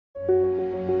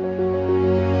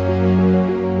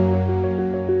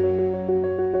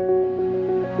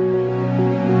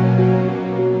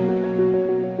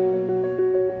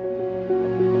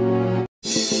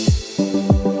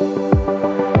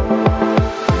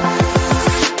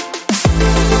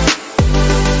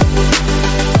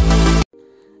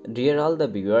all the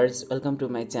viewers, welcome to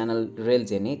my channel Real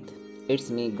Zenith. It's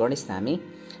me Ganesh Dhami.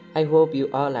 I hope you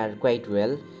all are quite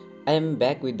well. I am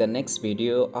back with the next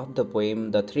video of the poem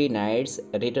The Three Knights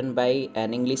written by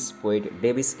an English poet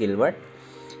Davies Gilbert.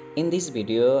 In this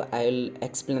video, I will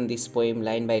explain this poem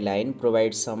line by line,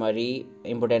 provide summary,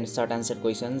 important short answer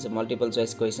questions, multiple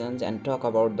choice questions, and talk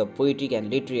about the poetic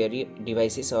and literary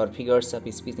devices or figures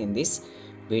of speech in this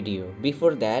video.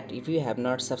 Before that, if you have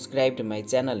not subscribed my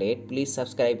channel yet, please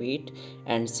subscribe it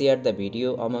and share the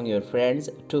video among your friends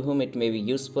to whom it may be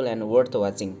useful and worth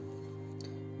watching.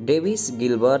 Davies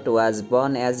Gilbert was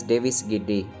born as Davies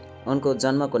Giddy. उनको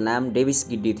जन्मको नाम Davis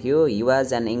Giddi थियो. He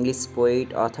was an English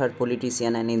poet, author,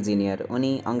 politician and engineer.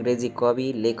 उनी अंग्रेजी कवि,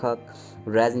 लेखक,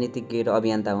 राजनीतिज्ञ र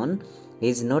अभियन्ता हुन्.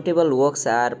 His notable works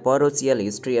are Parochial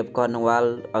History of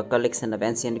Cornwall, a collection of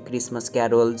ancient Christmas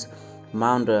carols,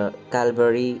 Mount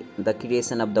Calvary, The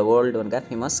Creation of the World, उनका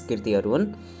फेमस कृतिहरू हुन्.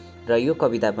 र यो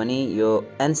कविता पनि यो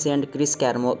एन्सियन्ट क्रिस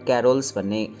क्यारोल्स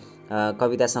भन्ने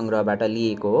कविता संग्रहबाट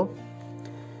लिएको हो.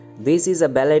 This is a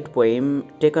ballad poem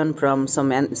taken from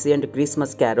some ancient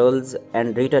Christmas carols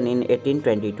and written in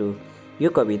 1822. यो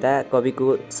कविता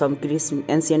कविको सम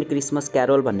एन्सियन्ट क्रिसमस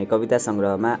क्यारोल भन्ने कविता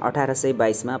संग्रहमा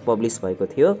 1822 मा पब्लिस भएको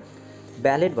थियो.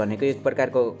 ब्यालेड भनेको एक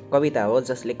प्रकारको कविता हो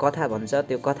जसले कथा भन्छ.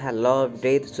 त्यो कथा लभ,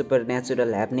 डेथ,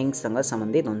 सुपरन्याचुरल ह्यापनिङ्ससँग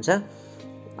सम्बन्धित हुन्छ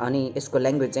अनि यसको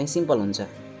ल्याङ्ग्वेज चाहिँ सिम्पल हुन्छ.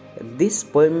 This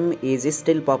poem is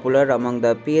still popular among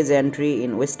the peasantry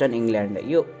in Western England.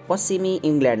 यो पश्चिमी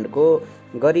इङ्ल्यान्डको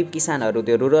गरिब किसानहरू,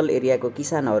 त्यो रुरल एरियाको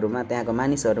किसानहरूमा, त्यहाँको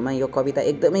मानिसहरूमा यो कविता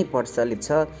एकदमै प्रचलित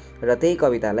छ र त्यही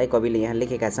कवितालाई कविले यहाँ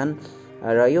लेखेका छन्.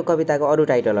 र यो कविताको अरू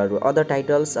टाइटलहरू, other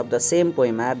titles of the same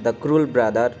poem are the cruel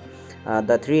brother,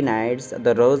 the three nights, the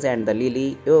rose and the lily.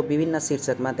 यो विभिन्न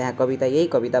शीर्षकमा त्यहाँ कविता यही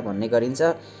कविता भन्ने गरिन्छ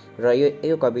र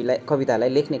यो कवितालाई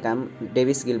लेख्ने काम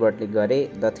डेभिस गिल्बर्टले गरे,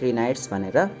 द थ्री नाइट्स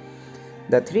भनेर.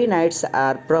 The three knights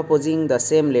are proposing the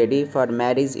same lady for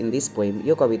marriage in this poem.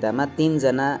 यो कवितामा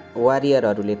तीनजना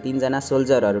वारियरहरूले, तीनजना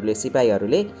सोल्जरहरूले,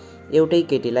 सिपाहीहरूले एउटै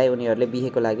केटीलाई उनीहरूले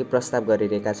बिहेको लागि प्रस्ताव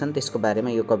गरिरहेका छन्. त्यसको बारेमा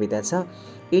यो कविता छ.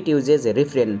 It usages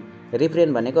refrain.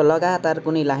 रिफ्रेन भनेको लगातार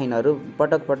कुनै लाइनहरू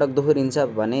पटक पटक दोहोरिन्छ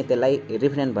भने त्यसलाई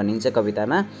रिफ्रेन भनिन्छ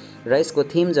कवितामा. र यसको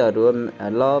थिम्सहरू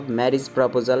love, marriage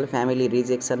proposal, family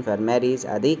rejection for marriage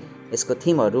आदि यसको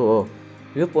थिमहरू हो.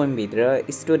 यो पोएमभित्र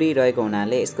स्टोरी रहेको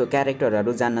हुनाले यसको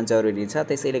क्यारेक्टरहरू जान्न जरुरी छ.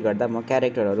 त्यसैले गर्दा म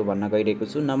क्यारेक्टरहरू भन्न गइरहेको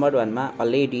छु. नम्बर 1 मा अ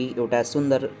लेडी, एउटा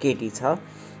सुन्दर केटी छ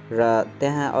र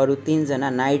त्यहाँ अरू तीनजना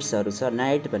नाइट्सहरू छ.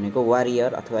 नाइट भनेको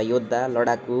वारियर अथवा योद्धा,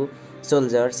 लडाकु,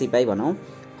 सोल्जर, सिपाही भनौँ.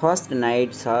 फर्स्ट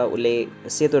नाइट छ, उसले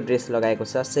सेतो ड्रेस लगाएको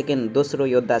छ. सेकेन्ड दोस्रो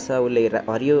योद्धा छ, उसले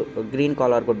हरियो ग्रीन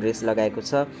कलरको ड्रेस लगाएको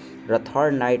छ र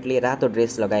थर्ड नाइटले रातो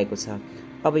ड्रेस लगाएको छ.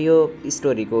 अब यो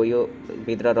स्टोरीको यो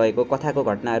भित्र रहेको कथाको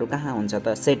घटनाहरू कहाँ हुन्छ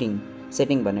त?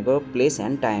 सेटिङ भनेको प्लेस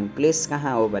एन्ड टाइम. प्लेस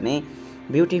कहाँ हो भने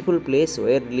beautiful place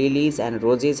where लिलिज and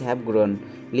roses have grown.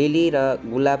 Lily र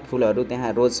गुलाब फुलहरू,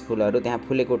 त्यहाँ रोज फुलहरू त्यहाँ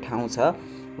फुलेको ठाउँ छ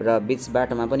र बिच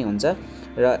बाटोमा पनि हुन्छ.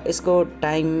 र यसको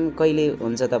टाइम कहिले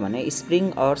हुन्छ त भने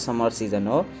स्प्रिङ अर समर सिजन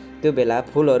हो. त्यो बेला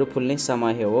फुलहरू फुल्ने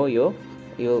समय हो.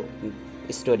 यो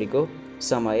स्टोरीको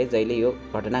समय जहिले यो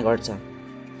घटना घट्छ.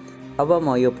 अब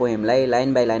म यो पोएमलाई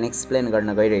लाइन बाई लाइन एक्सप्लेन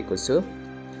गर्न गइरहेको छु.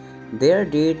 There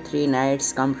did three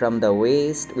knights come from the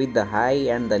west with the high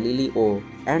and the lily o,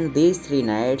 and these three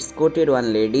knights courted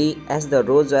one lady as the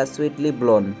rose was sweetly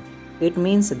blown. It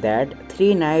means that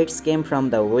three knights came from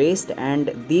the west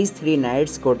and these three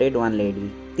knights courted one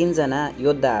lady. तीनजना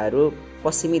योद्धाहरू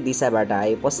पश्चिमी दिशाबाट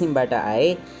आए, पश्चिमबाट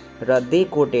आए र they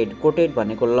coated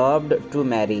भनेको लभड to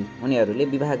marry. उनीहरूले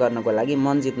विवाह गर्नको लागि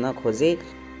मन जित्न खोजे.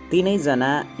 तीनैजना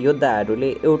योद्धाहरूले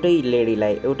एउटै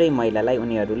लेडीलाई, एउटै महिलालाई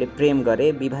उनीहरूले प्रेम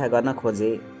गरे, विवाह गर्न खोजे.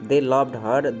 They लभड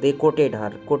her, they coated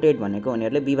her. Coated भनेको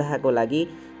उनीहरूले विवाहको लागि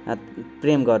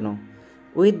प्रेम गर्नु.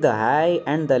 With the high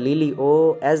and the lily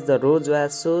oh as the rose was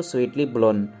so स्विटली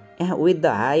blown. यहाँ विथ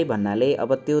द हाई भन्नाले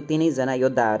अब त्यो तीनैजना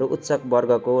योद्धाहरू उच्च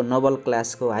वर्गको, नोबल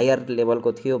क्लासको, हायर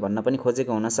लेभलको थियो भन्न पनि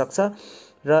खोजेको हुनसक्छ.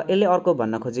 र यसले अर्को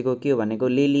भन्न खोजेको के हो भनेको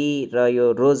लिली र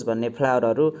यो रोज भन्ने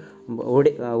फ्लावरहरू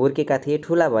हुर्केका थिए,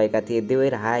 ठुला भएका थिए. They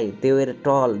where high, they where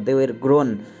टल, दे वेयर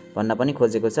ग्रोन भन्न पनि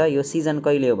खोजेको छ. यो सिजन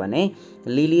कहिले हो भने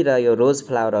लिली र यो रोज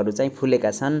फ्लावरहरू चाहिँ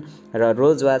फुलेका छन् र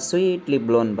रोज वा स्विटली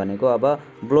ब्लोन भनेको अब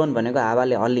ब्लोन भनेको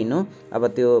हावाले हल्लिनु. अब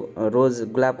त्यो रोज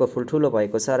गुलाबको फुल ठुलो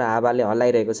भएको छ र हावाले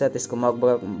हल्लाइरहेको छ, त्यसको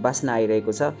मगमग बास्ना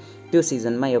आइरहेको छ. त्यो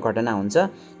सिजनमा यो घटना हुन्छ.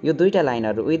 यो दुईटा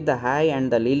लाइनहरू with the high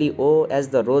and the lily oh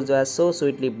as the rose was so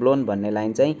स्विटली blown भन्ने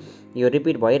लाइन चाहिँ यो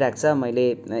रिपिट भइरहेको छ. मैले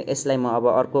यसलाई म अब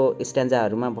अर्को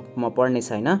स्ट्यान्जाहरूमा म पढ्ने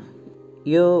छैन.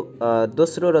 यो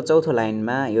दोस्रो र चौथो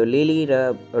लाइनमा यो लिली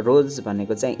र रोज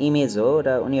भनेको चाहिँ इमेज हो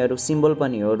र उनीहरू सिम्बल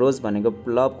पनि हो. रोज भनेको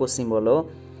लभको सिम्बल हो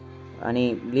अनि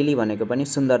लिली भनेको पनि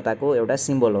सुन्दरताको एउटा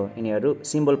सिम्बल हो। यिनीहरू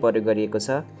सिम्बल प्रयोग गरिएको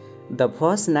छ। The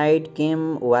first night came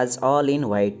was all in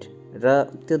white र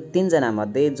त्यो तीनजना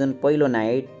मध्ये जुन पहिलो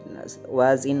night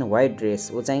was in white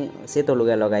dress, ऊ चाहिँ सेतो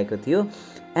लुगा लगाएको थियो।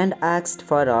 And asked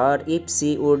for her if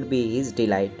C would be his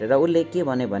delight र उसले के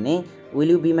भन्यो भने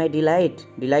will you be my delight.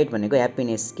 Delight भनेको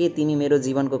ह्याप्पिनेस, के तिमी मेरो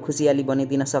जीवनको खुसियाली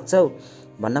बनिदिन सक्छौ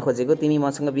भन्न खोजेको, तिमी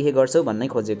मसँग बिहे गर्छौ भन्नै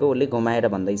खोजेको उसले घुमाएर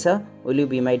भन्दैछ। Will you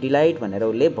be my delight भनेर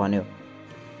उसले भन्यो।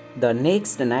 The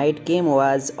next night came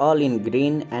was all in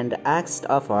green and asked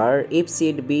of her if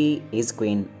seed be his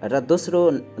queen र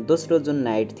दोस्रो जुन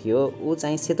नाइट थियो ऊ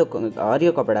चाहिँ सेतो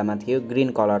हरियो कपडामा थियो, ग्रिन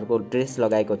कलरको ड्रेस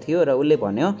लगाएको थियो र उसले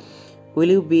भन्यो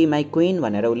will you be my queen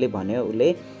भनेर उसले भन्यो।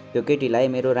 उसले त्यो केटीलाई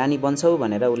मेरो रानी बन्छौ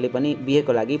भनेर उसले पनि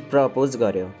बिहेको लागि प्रपोज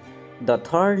गर्यो। The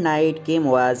third night came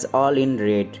was all in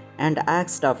red and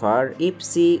asked of her if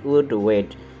C would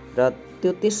weight र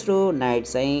त्यो तेस्रो नाइट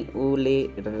चाहिँ उसले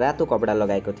रातो कपडा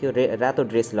लगाएको थियो, रातो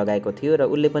ड्रेस लगाएको थियो र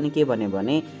उसले पनि के भन्यो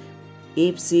भने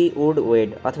इफ सी वुड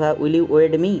वेड अथवा विल यु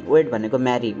वेड मी, वेड भनेको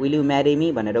marry, will you marry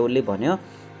me भनेर उसले भन्यो।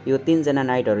 यो तीनजना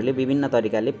नाइटहरूले विभिन्न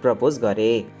तरिकाले प्रपोज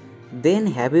गरे। Then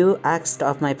have you asked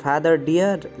of my father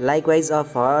dear likewise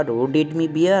of her who did me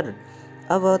beer.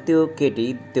 अब त्यो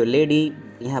केटी, त्यो लेडी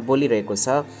यहाँ बोलिरहेको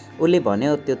छ, उसले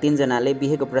भन्यो त्यो तीनजनाले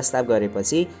बिहेको प्रस्ताव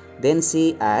गरेपछि then C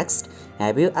asked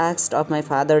have you asked of my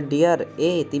father dear,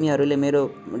 ए तिमीहरूले मेरो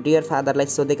डियर फादरलाई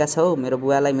सोधेका छौ, मेरो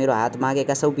बुवालाई मेरो हात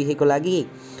मागेका छौ बिहेको लागि।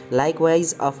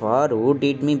 Likewise of her who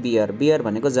did me beer, beer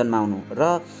भनेको जन्माउनु,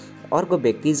 र अर्को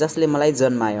व्यक्ति जसले मलाई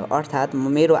जन्मायो अर्थात्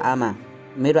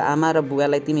मेरो आमा र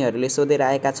बुवालाई तिमीहरूले सोधेर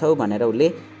आएका छौ भनेर उसले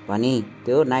भनी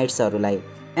त्यो नाइट्सहरूलाई।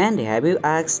 And have you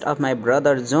asked of my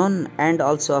brother John and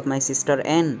also of my sister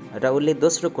an र उसले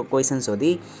दोस्रो क्वेसन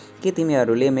सोधी के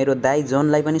तिमीहरूले मेरो दाइ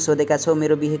जोनलाई पनि सोधेका छौ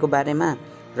मेरो बिहेको बारेमा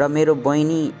र मेरो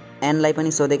बहिनी एनलाई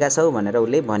पनि सोधेका छौ भनेर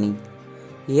उसले भनी।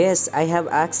 Yes I have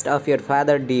asked of your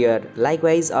father dear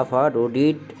likewise of her who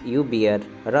did you beer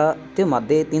र त्यो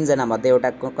मध्ये तीनजना मध्ये एउटा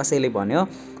कसैले भन्यो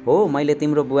हो मैले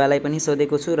तिम्रो बुवालाई पनि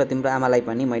सोधेको छु र तिम्रो आमालाई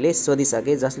पनि मैले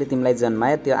सोधिसकेँ, जसले तिमीलाई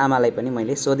जन्मायो त्यो आमालाई पनि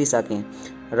मैले सोधिसकेँ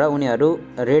र उनीहरू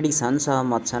रेडी छन्,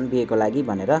 सहमत छन् बिहेको लागि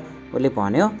भनेर उसले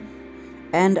भन्यो।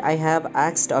 And I have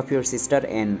asked of your sister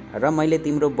an र मैले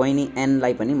तिम्रो बहिनी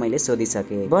एनलाई पनि मैले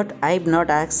सोधिसकेँ। But I have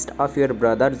not asked of your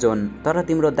brother John, तर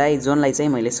तिम्रो दाइ जोनलाई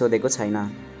चाहिँ मैले सोधेको छैन।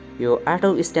 यो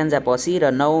 8औं स्ट्यान्जा पछि र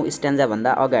 9औं स्ट्यान्जा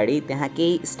भन्दा अगाडि त्यहाँ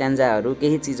केही स्ट्यान्जाहरू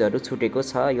केही चीजहरू छुटेको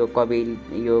छ, यो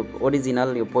यो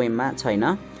ओरिजिनल यो पोएममा छैन।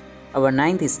 अब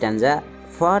 9th स्ट्यान्जा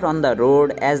for on the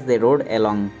road as they road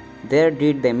along there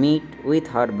did they meet with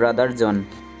her brother John.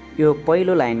 यो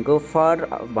पहिलो लाइनको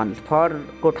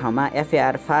फरको ठाउँमा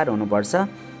एफएआर फार हुनुपर्छ,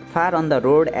 far on the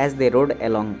road as they road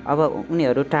along. अब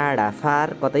उनीहरू टाढा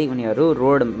फार कतै उनीहरू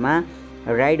रोडमा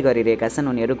राइड गरिरहेका छन्,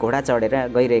 उनीहरू घोडा चढेर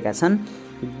गइरहेका छन्।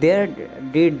 There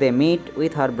did they meet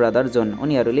with her brother John,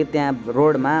 उनीहरूले त्यहाँ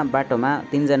रोडमा बाटोमा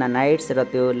तीनजना नाइट्स र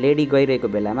त्यो लेडी गइरहेको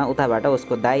बेलामा उताबाट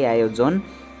उसको दाइ आयो जोन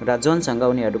र जोनसँग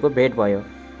उनीहरूको भेट भयो।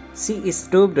 C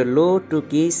स्टुप्ड low to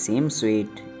kiss him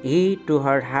sweet Hee to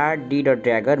her heart did a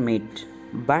ड्र्यागर meet.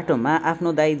 बाटोमा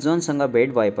आफ्नो दाइ जोनसँग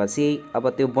भेट भएपछि अब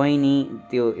त्यो बहिनी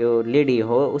त्यो यो लेडी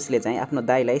हो उसले चाहिँ आफ्नो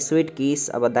दाइलाई स्विट किस,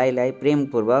 अब दाइलाई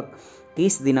प्रेमपूर्वक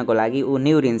किस दिनको लागि ऊ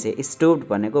निहुरिन्छे। स्टुप्ड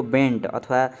भनेको बेन्ट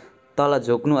अथवा तल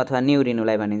झुक्नु अथवा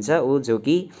निहुरिनुलाई भनिन्छ, ऊ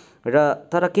झुकी र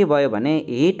तर के भयो भने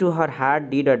ही to her heart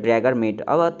did a ड्र्यागर meet.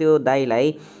 अब त्यो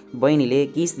दाइलाई बहिनीले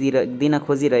किस दिन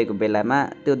खोजिरहेको बेलामा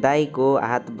त्यो दाइको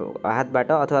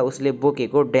हातबाट अथवा उसले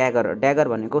बोकेको ड्यागर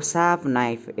भनेको साफ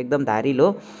नाइफ एकदम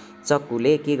धारिलो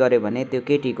चक्कुले के गर्यो भने त्यो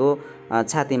केटीको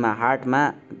छातीमा हार्टमा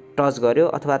टच गर्यो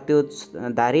अथवा त्यो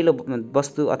धारिलो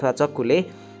वस्तु अथवा चक्कुले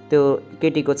त्यो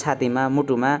केटीको छातीमा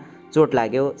मुटुमा चोट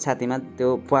लाग्यो, छातीमा त्यो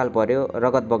पाल पर्यो,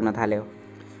 रगत बग्न थाल्यो।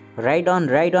 Ride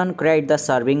on cried the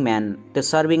serving man, त्यो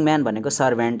सर्भिङ म्यान भनेको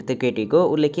सर्भेन्ट त्यो केटीको,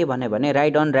 उसले के भन्यो भने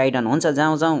राइड अन हुन्छ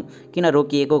जाउँ किन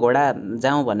रोकिएको घोडा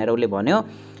जाउँ भनेर उसले भन्यो।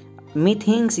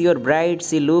 मिथिङ्स your bride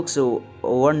C looks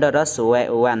वन्डरस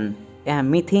one, यहाँ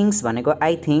मिथिङ्स भनेको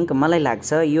आई थिङ्क मलाई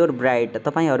लाग्छ, योर ब्राइड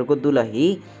तपाईँहरूको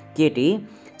दुलही केटी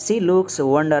सी लुक्स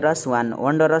वन्डरस वान,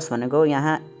 वन्डरस भनेको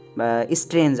यहाँ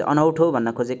स्ट्रेन्ज अनौठो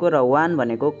भन्न खोजेको र वान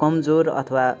भनेको कमजोर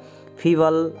अथवा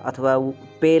फिबल अथवा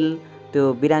पेल,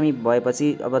 त्यो बिरामी भएपछि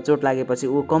अब चोट लागेपछि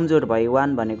ऊ कमजोर भई,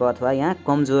 वान भनेको अथवा यहाँ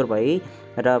कमजोर भई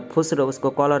र फुस्रो उसको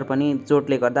कलर पनि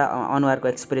चोटले गर्दा अनुहारको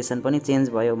एक्सप्रेसन पनि चेन्ज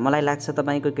भयो। मलाई लाग्छ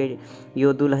तपाईँको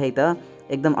यो दुलही त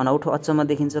एकदम अनौठो अचम्म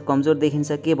देखिन्छ, कमजोर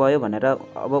देखिन्छ, के भयो भनेर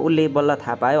अब उसले बल्ल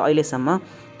थाहा पायो। अहिलेसम्म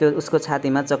त्यो उसको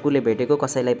छातीमा चक्कुले भेटेको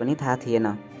कसैलाई पनि थाहा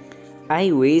थिएन।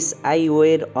 I wish I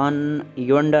where on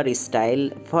योन्डर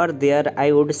style for there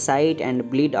I would site and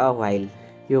bleed a while,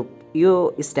 यो यो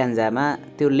स्ट्यान्जामा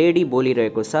त्यो लेडी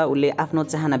बोलिरहेको छ, उसले आफ्नो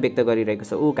चाहना व्यक्त गरिरहेको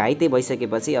छ। ऊ घाइते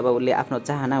भइसकेपछि अब उसले आफ्नो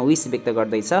चाहना विस व्यक्त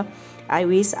गर्दैछ। I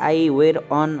wish I where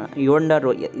on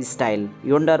योन्डर style.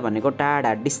 योन्डर भनेको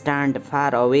टाढा, डिस्टान्ट,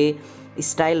 फार अवे।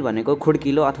 स्टाइल भनेको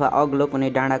खुड्किलो अथवा अग्लो कुनै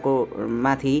डाँडाको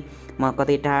माथि म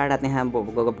कतै टाढा त्यहाँ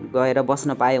गएर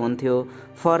बस्न पाए हुन्थ्यो।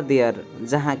 फर देयर,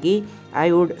 जहाँ कि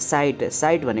आई वुड साइट,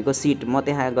 साइट भनेको सिट, म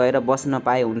त्यहाँ गएर बस्न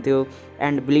पाए हुन्थ्यो।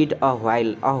 एन्ड ब्लिड अ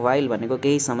व्हाइल भनेको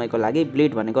केही समयको लागि।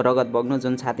 ब्लिड भनेको रगत बग्नु,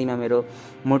 जुन छातीमा मेरो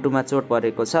मुटुमा चोट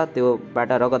परेको छ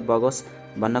त्योबाट रगत बगोस्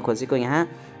भन्न खोजेको यहाँ।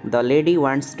 The lady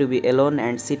wants to be Elon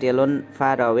and seat Elon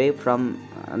far away from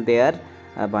there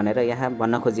भनेर यहाँ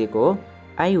भन्न खोजिएको हो।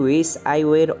 I wish I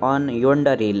where on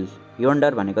योन्डर hill.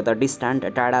 योन्डर भनेको त डिस्टान्ट,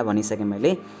 टाढा भनिसकेँ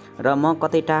मैले, र म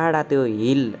कतै टाढा त्यो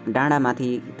हिल डाँडामाथि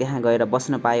त्यहाँ गएर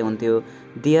बस्न पाए हुन्थ्यो।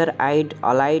 There I'd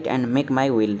Alight and make my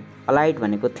will. Alight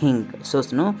भनेको थिङ्क,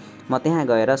 सोच्नु, म त्यहाँ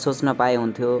गएर सोच्न पाए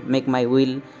हुन्थ्यो। मेक माई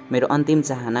विल, मेरो अन्तिम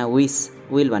चाहना। विस,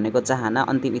 विल भनेको चाहना,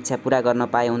 अन्तिम इच्छा पुरा गर्न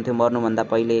पाए हुन्थ्यो मर्नुभन्दा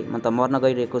पहिले। म त मर्न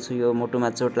गइरहेको छु यो मुटुमा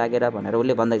चोट लागेर भनेर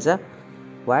उसले भन्दैछ।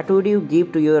 What would you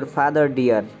give to your father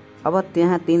dear. अब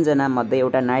त्यहाँ तीनजना मध्ये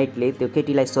एउटा नाइटले त्यो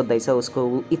केटीलाई सोध्दैछ, उसको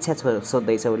इच्छा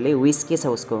सोध्दैछ उसले, विस के छ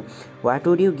उसको। What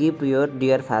would you give to your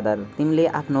dear father. तिमीले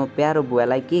आफ्नो प्यारो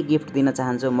बुवालाई के गिफ्ट दिन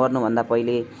चाहन्छौ मर्नुभन्दा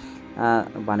पहिले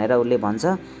भनेर उसले भन्छ।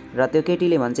 र त्यो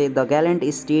केटीले भन्छ the ग्यालेन्ट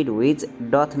स्टिड which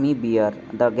doth me beer.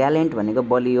 The ग्यालेन्ट भनेको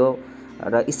बलियो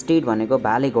र स्टिड भनेको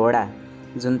भाले घोडा,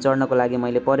 जुन चढ्नको लागि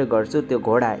मैले प्रयोग गर्छु त्यो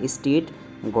घोडा, स्टिड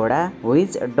घोडा,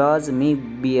 which does me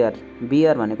beer.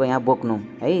 Beer भनेको यहाँ बोक्नु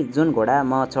है, जुन घोडा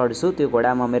म चढ्छु त्यो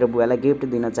घोडा म मेरो बुवालाई गिफ्ट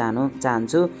दिन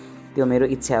चाहन्छु, त्यो मेरो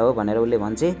इच्छा हो भनेर उसले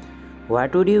भन्छ।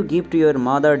 What would you give to your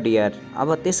mother dear.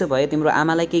 अब त्यसो भए तिम्रो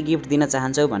आमालाई के गिफ्ट दिन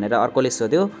चाहन्छौ भनेर अर्कोले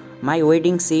सोध्यो। My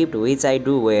wedding shift which I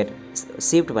do where.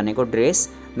 Shift भनेको ड्रेस,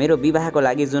 मेरो विवाहको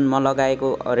लागि जुन म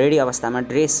लगाएको रेडी अवस्थामा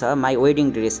ड्रेस छ, माई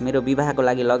वेडिङ ड्रेस, मेरो विवाहको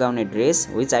लागि लगाउने dress,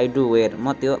 which I do where,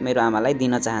 म त्यो मेरो आमालाई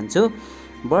दिन चाहन्छु।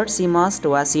 But C must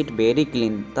wash it very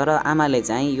clean. तर आमाले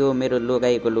चाहिँ यो मेरो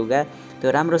लगाएको लुगा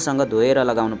त्यो राम्रोसँग धोएर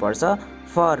लगाउनु पर्छ।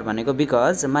 फर भनेको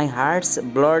because my hearts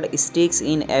blood sticks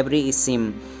in every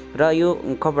SIM. र यो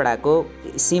कपडाको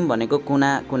सिम भनेको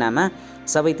कुना कुनामा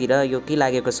सबैतिर यो के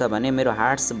लागेको छ भने मेरो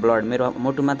हार्ट्स ब्लड, मेरो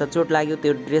मुटुमा त चोट लाग्यो,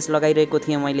 त्यो ड्रेस लगाइरहेको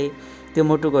थिएँ मैले, त्यो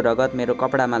मुटुको रगत मेरो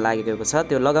कपडामा लागेको छ।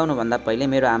 त्यो लगाउनुभन्दा पहिले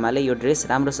मेरो आमाले यो ड्रेस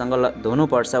राम्रोसँग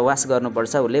धुनुपर्छ, वास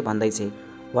गर्नुपर्छ उसले भन्दैछ।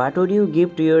 What would you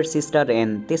gift to your sister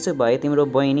an. त्यसो भए तिम्रो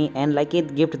बहिनी एनलाई के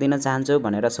गिफ्ट दिन चाहन्छौ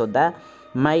भनेर सोद्धा।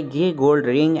 My gay gold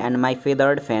ring and my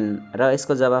feathered fan. र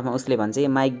यसको जवाफमा उसले भन्छ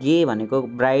माई गे भनेको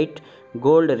ब्राइट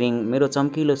गोल्ड रिङ, मेरो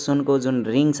चम्किलो सुनको जुन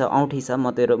रिङ छ, औँठी छ,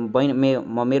 म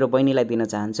मेरो बहिनीलाई दिन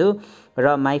चाहन्छु।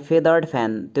 र माई फेदर्ड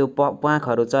फ्यान, त्यो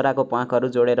प्वाँखहरू, चराको प्वाँखहरू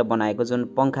जोडेर बनाएको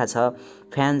जुन पङ्खा छ,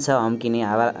 फ्यान छ हम्किने,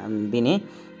 हावा दिने,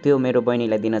 त्यो मेरो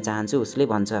बहिनीलाई दिन चाहन्छु उसले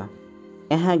भन्छ।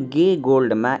 यहाँ गे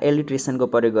गोल्डमा एलिट्रेसनको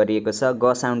प्रयोग गरिएको छ,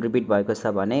 ग साउन्ड रिपिट भएको छ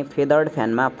भने फेदर्ड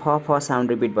फ्यानमा फ साउन्ड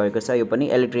रिपिट भएको छ, यो पनि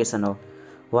एलिट्रेसन हो।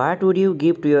 What would you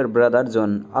give to your brother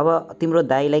John. अब तिम्रो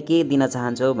दाइलाई के दिन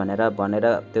चाहन्छौ भनेर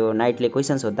त्यो नाइटले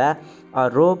क्वेसन सोद्धा। A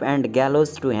rope and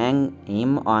ग्यालोज to hang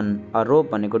him on. A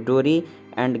रोप भनेको डोरी,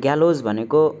 एन्ड ग्यालोज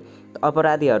भनेको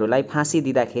अपराधीहरूलाई फाँसी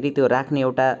दिँदाखेरि त्यो राख्ने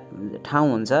एउटा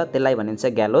ठाउँ हुन्छ, त्यसलाई भनिन्छ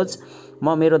ग्यालोज।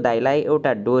 म मेरो दाइलाई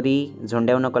एउटा डोरी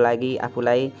झुन्ड्याउनको लागि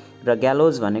आफूलाई, र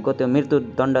ग्यालोज भनेको त्यो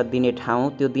मृत्युदण्ड दिने ठाउँ,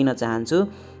 त्यो दिन चाहन्छु।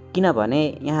 किनभने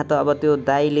यहाँ त अब त्यो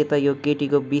दाइले त यो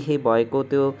केटीको बिहे भएको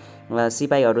त्यो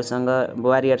सिपाहीहरूसँग,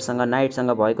 वारियरसँग,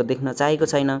 नाइटसँग भएको देख्न चाहेको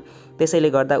छैन। त्यसैले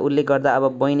गर्दा उसले गर्दा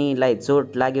अब बहिनीलाई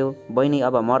चोट लाग्यो, बहिनी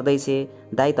अब मर्दैछ,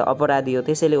 दाइ त अपराधी हो,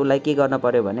 त्यसैले उसलाई के गर्न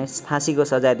पर्यो भने फाँसीको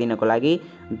सजाय दिनको लागि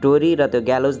डोरी र त्यो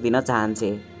ग्यालोज दिन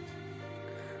चाहन्छे।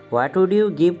 What would you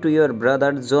give to your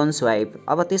brother Johns wife.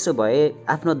 अब त्यसो भए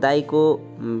आफ्नो दाइको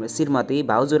श्रीमती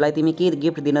भाउजूलाई तिमी के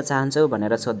गिफ्ट दिन चाहन्छौ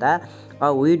भनेर सोद्धा। A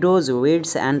widows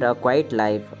weds and a quite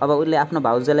life. अब उसले आफ्नो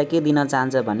भाउजूलाई के दिन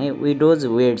चाहन्छ भने विडोज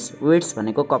वेड्स, वेड्स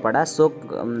भनेको कपडा,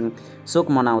 शोक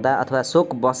मनाउँदा अथवा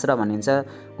शोक वस्त्र भनिन्छ,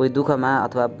 कोही दुःखमा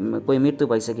अथवा कोही मृत्यु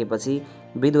भइसकेपछि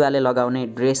विधवाले लगाउने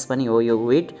ड्रेस पनि हो यो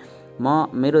वेड।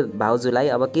 म मेरो भाउजूलाई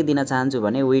अब के दिन चाहन्छु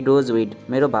भने विडोज वेड।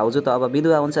 मेरो भाउजू त अब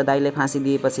विधवा हुन्छ दाइले फाँसी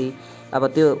दिएपछि, अब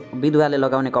त्यो विधवाले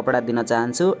लगाउने कपडा दिन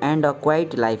चाहन्छु। And a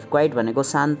quite life, quite भनेको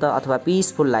शान्त अथवा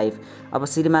पिसफुल लाइफ। अब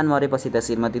श्रीमान मरेपछि त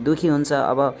श्रीमती दुखी हुन्छ,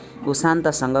 अब ऊ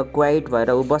शान्तसँग क्वाइट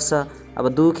भएर ऊ बस्छ, अब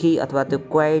दुखी अथवा त्यो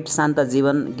क्वाइट शान्त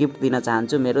जीवन गिफ्ट दिन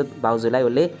चाहन्छु मेरो भाउजूलाई,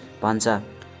 उसले भन्छ।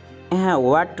 यहाँ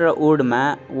वाट र वुडमा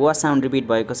व साउन्ड रिपिट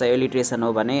भएको छ, एलिट्रेसन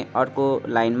हो भने अर्को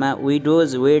लाइनमा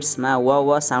विडोज वेड्समा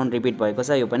व साउन्ड रिपिट भएको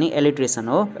छ, यो पनि एलिट्रेसन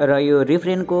हो। र यो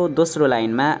रिफ्रेनको दोस्रो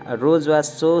लाइनमा रोज वाज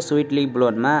सो स्विटली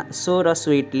ब्लोनमा सो र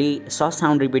स्विटली स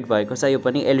साउन्ड रिपिट भएको छ, यो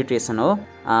पनि एलिट्रेसन हो।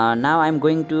 Now I am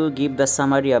going to give the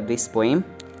summary of this poem.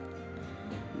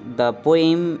 The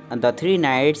poem The Three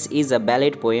Nights is a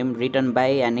ballad poem written by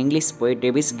an English poet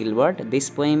Davies Gilbert. This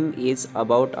poem is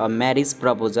about a marriage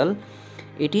proposal.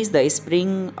 It is the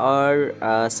spring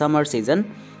or summer season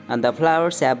and the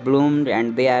flowers have bloomed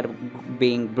and they are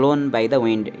being blown by the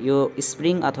wind. यो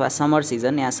spring अथवा summer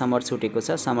season, यहाँ summer छुटेको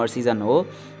छ, summer season हो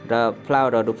र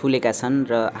फ्लावरहरू फुलेका छन्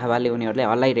र हावाले उनीहरूलाई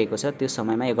हल्लाइरहेको छ, त्यो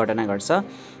समयमा यो घटना घट्छ।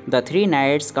 The three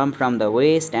nights come from the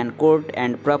waste and court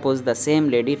and propose the same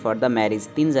lady for the marriage.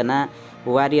 तीनजना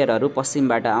वारियरहरू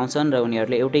पश्चिमबाट आउँछन् र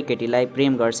उनीहरूले एउटै केटीलाई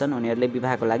प्रेम गर्छन्, उनीहरूले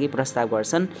विवाहको लागि प्रस्ताव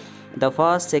गर्छन्। The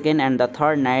first, second and the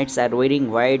third nights are wearing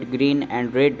white, green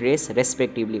and red dress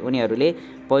respectively. उनीहरूले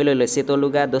पहिलोले सेतो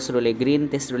लुगा, दोस्रोले ग्रीन,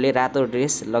 तेस्रोले रातो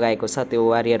ड्रेस लगाएको छ त्यो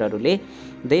वारियरहरूले।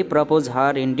 They propose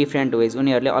her in different ways.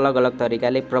 उनीहरूले अलग अलग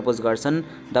तरिकाले प्रपोज गर्छन्।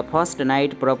 The first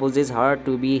night proposes her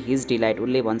to be his delight.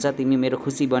 उसले भन्छ तिमी मेरो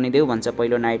खुसी बनिदेऊ भन्छ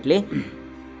पहिलो नाइटले।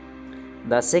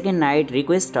 The second night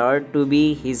request her to be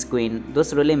his queen.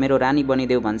 दोस्रोले मेरो रानी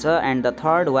बनिदेऊ भन्छ। And the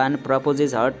third one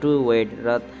proposes her to वेड।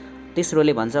 र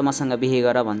तेस्रोले भन्छ मसँग बिहे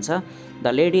गर भन्छ। The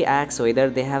lady asks whether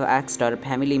they have asked her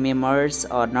family members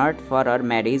or not for her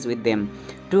marriage with them.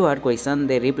 To her question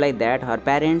they reply that her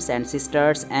parents and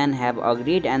sisters and have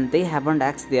agreed and they haven't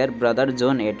asked there brother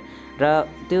John at. र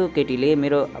त्यो केटीले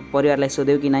मेरो परिवारलाई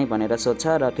सोध्यौ कि नै भनेर सोध्छ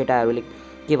र केटाहरूले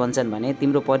के भन्छन् भने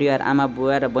तिम्रो परिवार आमा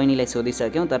बुवा र बहिनीलाई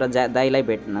सोधिसक्यौँ तर दाइलाई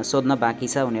भेट्न सोध्न बाँकी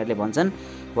छ उनीहरूले भन्छन्।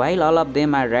 While all of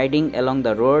them are riding along the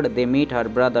road they meet her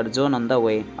brother John on the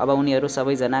way. अब उनीहरू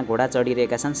सबैजना घोडा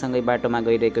चढिरहेका छन्, सँगै बाटोमा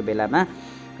गइरहेको बेलामा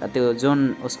त्यो जोन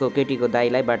उसको केटीको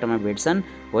दाइलाई बाटोमा भेट्छन्।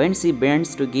 When she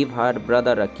बेन्ड्स to give her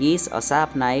brother a kiss a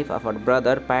sharp knife of her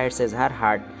brother पायर्सेज her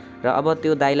heart. र अब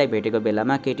त्यो दाइलाई भेटेको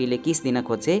बेलामा केटीले किस दिन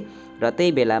खोजे र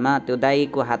त्यही बेलामा त्यो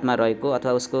दाइको हातमा रहेको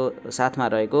अथवा उसको साथमा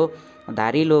रहेको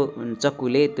धारिलो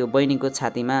चक्कुले त्यो बहिनीको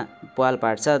छातीमा पाल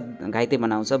पार्छ, घाइते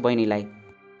बनाउँछ बहिनीलाई।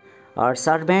 हर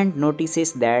servant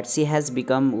notices that she has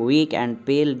become week and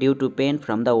pail due to pain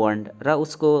from the वन्ड। र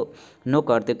उसको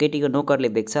नोकर, त्यो केटीको नोकरले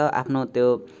देख्छ आफ्नो त्यो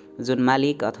जुन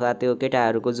मालिक अथवा त्यो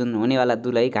केटाहरूको जुन हुनेवाला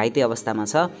दुलै घाइते अवस्थामा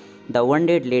छ। The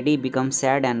वन्डेड lady become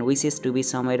sad and wishes to be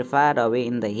somewhere far away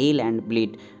in the hill and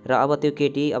bleed. र अब त्यो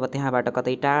केटी अब त्यहाँबाट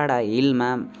कतै टाढा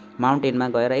हिलमा माउन्टेनमा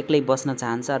गएर एक्लै बस्न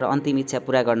चाहन्छ र अन्तिम इच्छा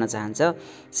पुरा गर्न चाहन्छ।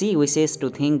 C wishes to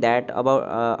think that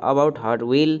about her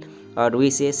will or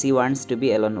wishes C wants to be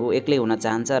Elon. ऊ एक्लै हुन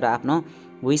चाहन्छ र आफ्नो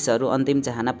विसहरू अन्तिम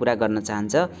चाहना पुरा गर्न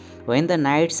चाहन्छ। When the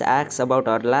nights asks about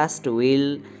her last will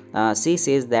she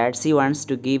says that C wants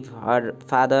to give her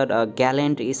father a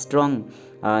ग्यालेन्ट strong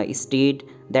स्टिड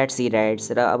that C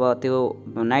rides. र अब त्यो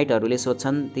नाइटहरूले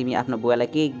सोध्छन् तिमी आफ्नो बुवालाई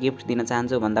के गिफ्ट दिन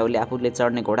चाहन्छौ भन्दा उसले आफूले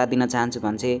चढ्ने घोडा दिन चाहन्छु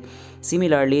भन्छे।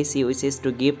 Similarly C wishes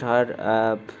to gift her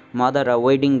mother a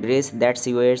wedding dress that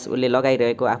C wears. उसले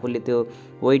लगाइरहेको आफूले त्यो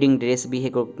वेडिङ ड्रेस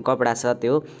बिहेको कपडा छ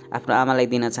त्यो आफ्नो आमालाई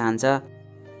दिन चाहन्छ।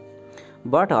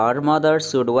 But her mother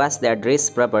should wash that dress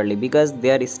properly because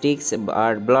there sticks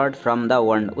are blood from the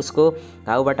वन्ड। उसको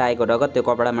घाउबाट आएको रगत त्यो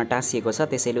कपडामा टाँसिएको छ,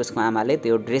 त्यसैले उसको आमाले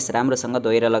त्यो ड्रेस राम्रोसँग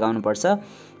धोएर लगाउनुपर्छ।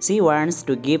 C wants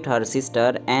to gift her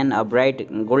sister and a bright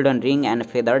golden ring and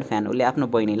feathered fan. उसले आफ्नो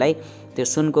बहिनीलाई त्यो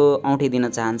सुनको औँठी दिन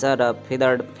चाहन्छ र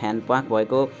फेदर्ड फ्यान प्वाँख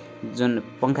भएको जुन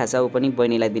पङ्खा छ ऊ पनि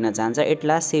बहिनीलाई दिन चाहन्छ। At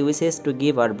last C wishes to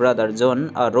give her brother John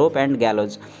a rope and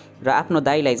ग्यालोज। र आफ्नो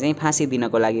दाइलाई चाहिँ फाँसी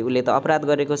दिनको लागि, उसले त अपराध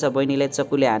गरेको छ, बहिनीलाई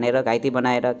चक्कुले हानेर घाइते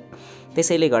बनाएर,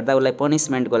 त्यसैले गर्दा उसलाई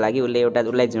पनिसमेन्टको लागि उसले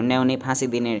उसलाई झुन्ड्याउने फाँसी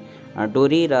दिने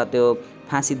डोरी र त्यो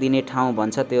फाँसी दिने ठाउँ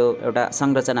भन्छ त्यो एउटा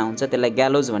संरचना हुन्छ त्यसलाई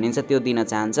ग्यालोज भनिन्छ, त्यो दिन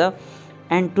चाहन्छ।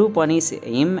 And to punish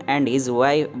him and his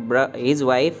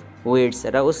wife weds.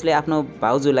 र उसले आफ्नो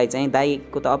भाउजूलाई चाहिँ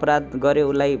दाइको त अपराध गर्यो,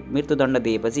 उसलाई मृत्युदण्ड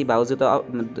दिएपछि भाउजू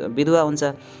त विधवा हुन्छ,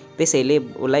 त्यसैले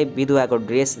उसलाई विधवाको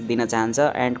ड्रेस दिन चाहन्छ।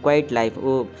 एन्ड क्वाइट लाइफ,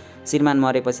 ऊ श्रीमान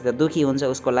मरेपछि त दुखी हुन्छ,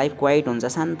 उसको लाइफ क्वाइट हुन्छ,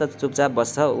 शान्त चुपचाप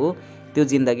बस्छ, ऊ त्यो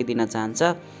जिन्दगी दिन चाहन्छ।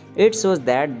 It shows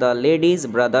that the ladies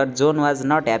brother John was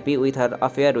not happy with her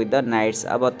affair with the nights.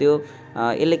 अब त्यो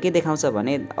यसले के देखाउँछ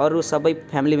भने अरू सबै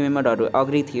फ्यामिली मेम्बरहरू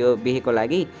अग्री थियो बिहेको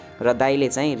लागि र दाइले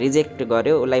चाहिँ रिजेक्ट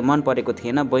गर्यो, उसलाई मन परेको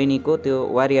थिएन बहिनीको त्यो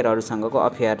वारियरहरूसँगको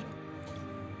affair.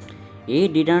 Hee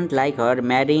didn't like her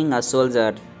marrying a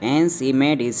soldier hence he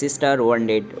made his sister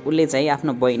वन्डेड। उसले चाहिँ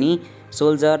आफ्नो बहिनी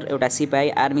सोल्जर एउटा सिपाही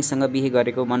आर्मीसँग बिहे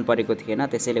गरेको मन परेको थिएन,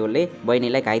 त्यसैले उसले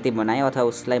बहिनीलाई घाइते बनायो अथवा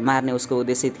उसलाई मार्ने उसको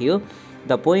उद्देश्य थियो।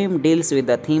 The poem deals with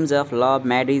the themes of love,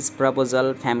 marriage,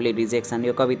 proposal, family rejection.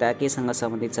 यो कविता केसँग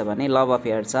सम्बन्धित छ भने लभ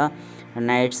अफेयर छ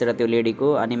नाइट्स र त्यो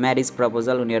लेडीको, अनि म्यारिज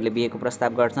प्रपोजल उनीहरूले बिहेको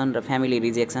प्रस्ताव गर्छन्, र फ्यामिली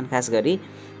रिजेक्सन खास गरी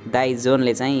दाइ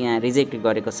जोनले चाहिँ यहाँ रिजेक्ट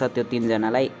गरेको छ त्यो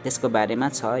तीनजनालाई, त्यसको बारेमा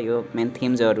छ यो मेन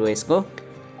थिम्सहरू यसको।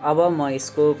 अब म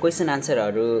यसको क्वेसन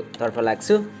आन्सरहरूतर्फ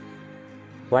लाग्छु।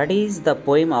 What is the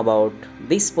poem about?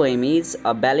 This poem is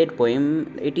a ballad poem.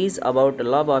 It is about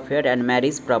love affair and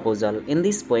marriage proposal. In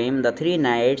this poem, the three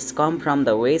knights come from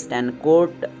the west and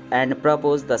court and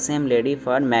propose the same lady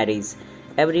for marriage.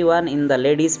 Everyone in the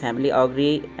lady's family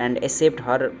agree and except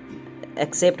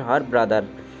her brother.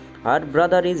 Her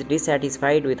brother is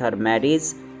dissatisfied with her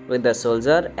marriage with the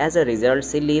soldier. As a result,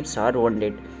 she leaves her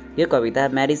wounded. यो कविता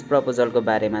marriage प्रपोजलको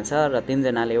बारेमा छ र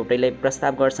तीनजनाले एउटैलाई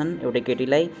प्रस्ताव गर्छन्, एउटै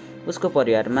केटीलाई। उसको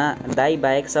परिवारमा दाइ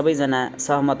बाहेक सबैजना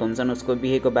सहमत हुन्छन् उसको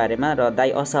बिहेको बारेमा, र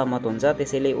दाइ असहमत हुन्छ,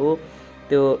 त्यसैले ऊ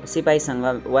त्यो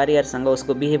सिपाहीसँग वारियरसँग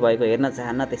उसको बिहे भएको हेर्न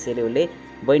चाहन्न, त्यसैले उसले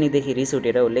बहिनीदेखि रिस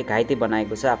उठेर उसले घाइते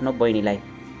बनाएको छ आफ्नो बहिनीलाई।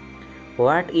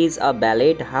 What is a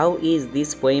ballad? How is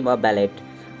this poem a ballad?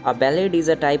 A ballad is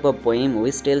a type of poem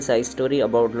which tells a story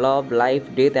about love, life,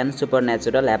 death and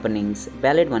supernatural happenings.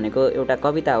 Ballad भनेको एउटा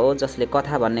कविता हो जसले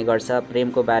कथा भन्ने गर्छ,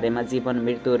 प्रेमको बारेमा, जीवन,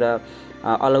 मृत्यु र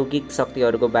अलौकिक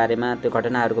शक्तिहरूको बारेमा, त्यो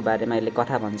घटनाहरूको बारेमा यसले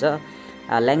कथा भन्छ।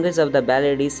 Language of the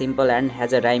ballad is simple and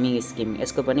has a rhyming scheme.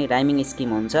 यसको पनि राइमिङ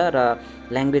स्किम हुन्छ र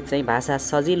ल्याङ्ग्वेज चाहिँ भाषा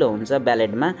सजिलो हुन्छ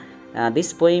ब्यालेडमा।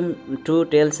 This poem to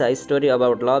tells a story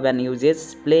about love and uses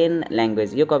plain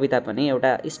language. यो कविता पनि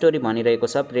एउटा स्टोरी भनिरहेको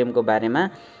छ प्रेमको बारेमा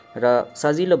र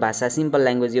सजिलो भाषा सिम्पल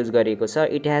ल्याङ्ग्वेज युज गरिएको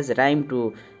छ। इट हेज राइम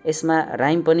टु, यसमा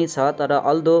राइम पनि छ, तर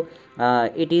अल्दो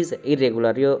इट इज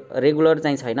इरेगुलर, यो रेगुलर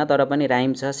चाहिँ छैन तर पनि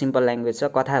राइम छ, सिम्पल ल्याङ्ग्वेज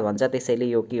छ, कथा भन्छ, त्यसैले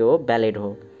यो के हो, ब्यालेड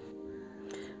हो।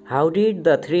 How did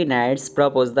the three nights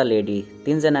propose the lady?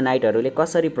 तीनजना नाइटहरूले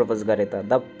कसरी प्रपोज गरे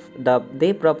त?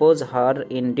 They propose her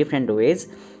in different ways.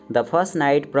 The first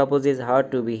night proposes her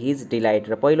to be his delight,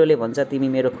 र पहिलोले भन्छ तिमी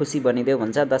मेरो खुसी बनिदेऊ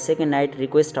भन्छ। The second night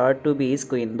request her to be his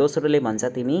queen, दोस्रोले भन्छ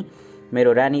तिमी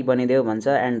मेरो रानी बनिदेऊ भन्छ।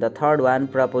 And the third one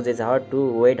proposes her to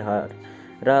वेड हर,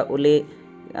 र उसले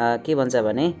के भन्छ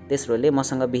भने तेस्रोले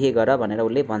मसँग बिहे गर भनेर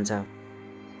उसले भन्छ।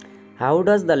 How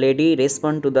does the lady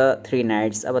respond to the three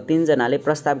nights? अब तीनजनाले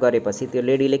प्रस्ताव गरेपछि त्यो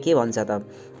लेडीले के भन्छ त?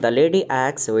 The lady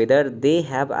asks whether they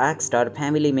have asked her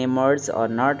family members or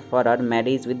not for her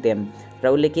marriage with them, र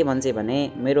उसले के भन्छ भने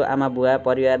मेरो आमा बुवा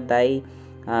परिवार दाइ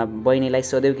बहिनीलाई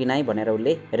सोध्यौ कि नै भनेर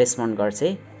उसले रेस्पोन्ड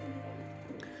गर्छ।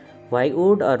 Why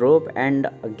would a rope and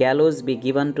ग्यालोज be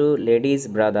given to ladies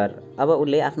brother? अब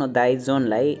उसले आफ्नो दाइ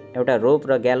जोनलाई एउटा रोप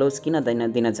र ग्यालोज किन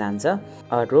दिन चाहन्छ?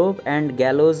 A rope and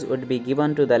ग्यालोज would be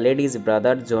given to the ladies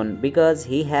brother John because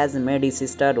he has made his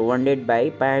sister वन्डेड by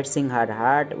पार्सिङ her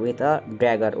heart with a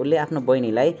ड्र्यागर। उसले आफ्नो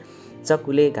बहिनीलाई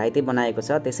चक्कुले घाइते बनाएको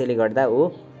छ, त्यसैले गर्दा ऊ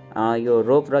यो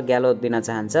रोप र ग्यालोज दिन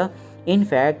चाहन्छ। In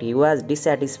fact he was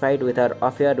dissatisfied with her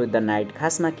affair with the night.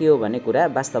 खासमा के हो भने कुरा,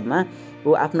 वास्तवमा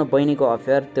ऊ आफ्नो बहिनीको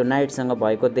अफेयर त्यो नाइटसँग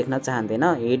भएको देख्न चाहँदैन।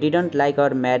 He didn't like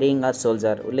her marrying a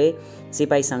soldier, उसले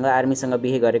सिपाहीसँग आर्मीसँग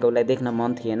बिहे गरेको उसलाई देख्न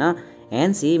मन थिएन।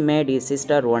 Hence he made his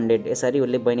sister वन्डेड, यसरी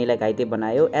उसले बहिनीलाई घाइते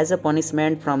बनायो। As a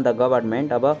punishment from the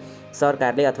government, अब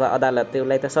सरकारले अथवा अदालतले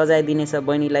उसलाई त सजाय दिनेछ,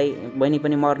 बहिनी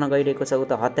पनि मर्न गइरहेको छ, ऊ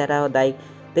त हत्यारा हो दाइ,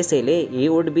 त्यसैले he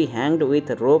would be ह्याङ्ड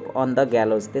with rope on the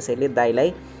ग्यालोज, त्यसैले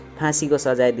दाइलाई फाँसीको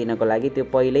सजाय दिनको लागि त्यो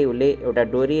पहिल्यै उसले एउटा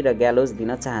डोरी र ग्यालोज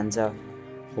दिन चाहन्छ।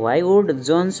 Why would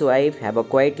Johns wife have a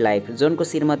quite life? जोनको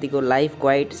श्रीमतीको life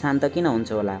quite शान्त किन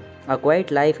हुन्छ होला? A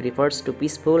quite life refers to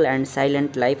peaceful and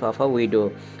silent life of a window.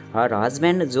 Her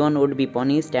husband John would be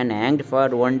punished and ह्याङ्ड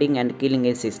for वन्डिङ and killing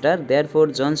his sister,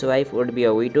 therefore Johns wife would be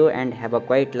a window and have a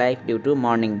quite life due to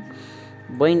morning.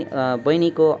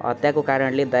 बहिनीको हत्याको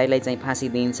कारणले दाइलाई चाहिँ फाँसी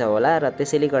दिइन्छ होला, र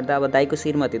त्यसैले गर्दा अब दाइको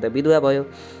श्रीमती त विधवा भयो,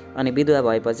 अनि विधवा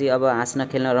भएपछि अब हाँस्न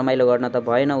खेल्न रमाइलो गर्न त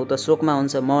भएन, ऊ त शोकमा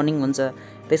हुन्छ, मर्निङ हुन्छ,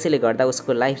 त्यसैले गर्दा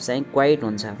उसको लाइफ चाहिँ क्वाइट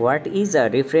हुन्छ। What is a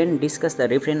refrain? Discuss the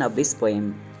refrain of this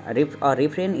poem. A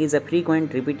refrain is a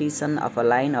frequent रिपिटिसन of a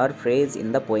line or phrase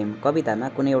in the poem. कवितामा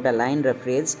कुनै एउटा लाइन र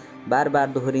फ्रेज बार बार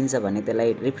दोहोरिन्छ भने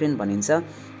त्यसलाई रिफ्रेन भनिन्छ।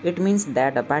 It means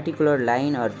that a particular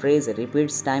line or phrase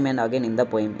repeats time and again in the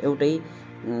poem, एउटै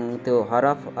त्यो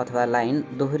हरफ अथवा line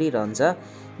दोहोरिरहन्छ।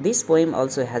 This poem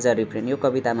also has a refrain, यो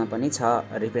कवितामा पनि छ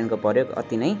रिफ्रेनको प्रयोग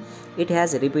अति नै। It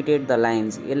has repeated the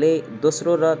lines, यसले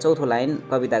दोस्रो र चौथो लाइन,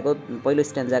 कविताको पहिलो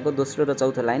स्ट्यान्जाको दोस्रो र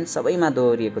चौथो लाइन सबैमा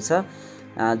दोहोरिएको छ,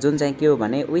 जुन चाहिँ के हो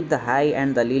भने with the high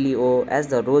and the lily oh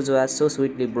as the rose was so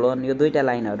स्विटली blown. यो दुईवटा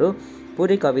लाइनहरू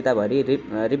पुरै कविताभरि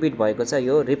रिपिट भएको छ,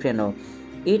 यो रिफ्रेन हो।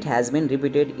 It has been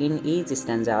repeated in each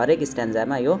स्ट्यान्जा, हरेक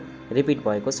स्ट्यान्जामा यो रिपिट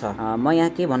भएको छ। म यहाँ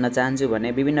के भन्न चाहन्छु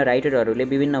भने विभिन्न राइटरहरूले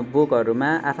विभिन्न बुकहरूमा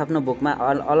आफ्नो बुकमा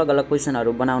अलग अलग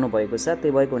क्वेसनहरू बनाउनु भएको छ।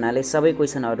 त्यो भएको हुनाले सबै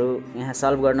क्वेसनहरू यहाँ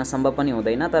सल्भ गर्न सम्भव पनि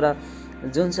हुँदैन, तर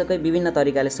जुनसुकै विभिन्न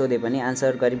तरिकाले सोधे पनि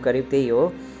आन्सर करिब करिब त्यही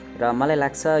हो। र मलाई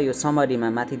लाग्छ यो समरीमा,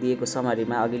 माथि दिएको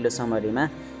समरीमा, अघिल्लो समरीमा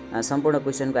सम्पूर्ण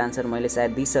क्वेसनको आन्सर मैले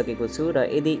सायद दिइसकेको छु। र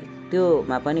यदि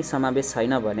त्योमा पनि समावेश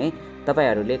छैन भने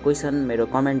तपाईहरूले क्वेसन मेरो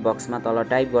कमेन्ट बक्समा तल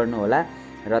टाइप गर्नुहोला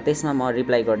र त्यसमा म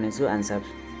रिप्लाई गर्नेछु आन्सर।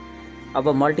 अब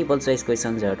मल्टिपल चोइस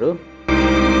क्वेसन्सहरू।